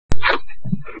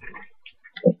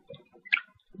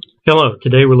Hello,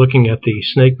 today we're looking at the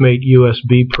Snakemate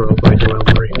USB Pro by Doyle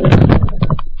Marine.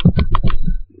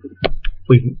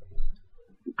 We've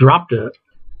dropped a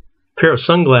pair of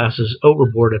sunglasses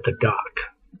overboard at the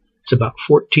dock. It's about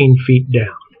 14 feet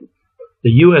down.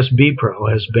 The USB Pro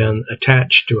has been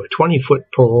attached to a 20-foot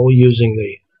pole using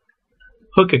the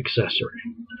hook accessory.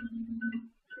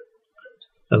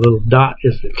 A little dot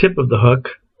is the tip of the hook,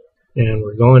 and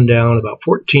we're going down about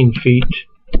 14 feet.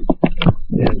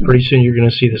 And pretty soon you're going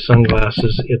to see the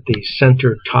sunglasses at the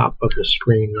center top of the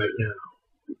screen right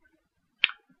now.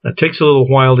 It takes a little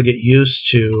while to get used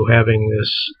to having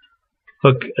this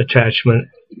hook attachment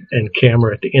and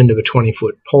camera at the end of a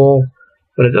 20-foot pole,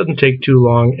 but it doesn't take too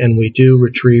long, and we do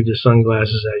retrieve the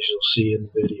sunglasses as you'll see in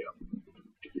the video.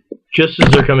 Just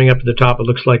as they're coming up to the top, it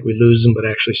looks like we lose them, but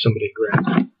actually somebody grabbed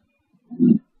them.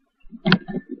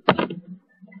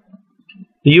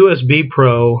 The USB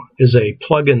Pro is a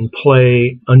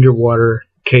plug-and-play underwater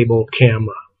cable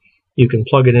camera. You can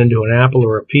plug it into an Apple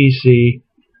or a PC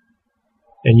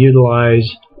and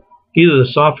utilize either the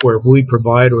software we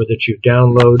provide or that you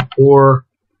download, or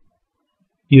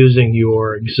using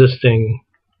your existing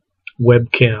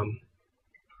webcam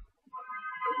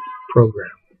program.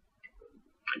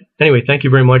 Anyway, thank you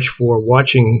very much for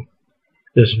watching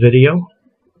this video,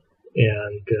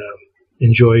 and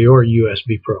enjoy your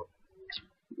USB Pro.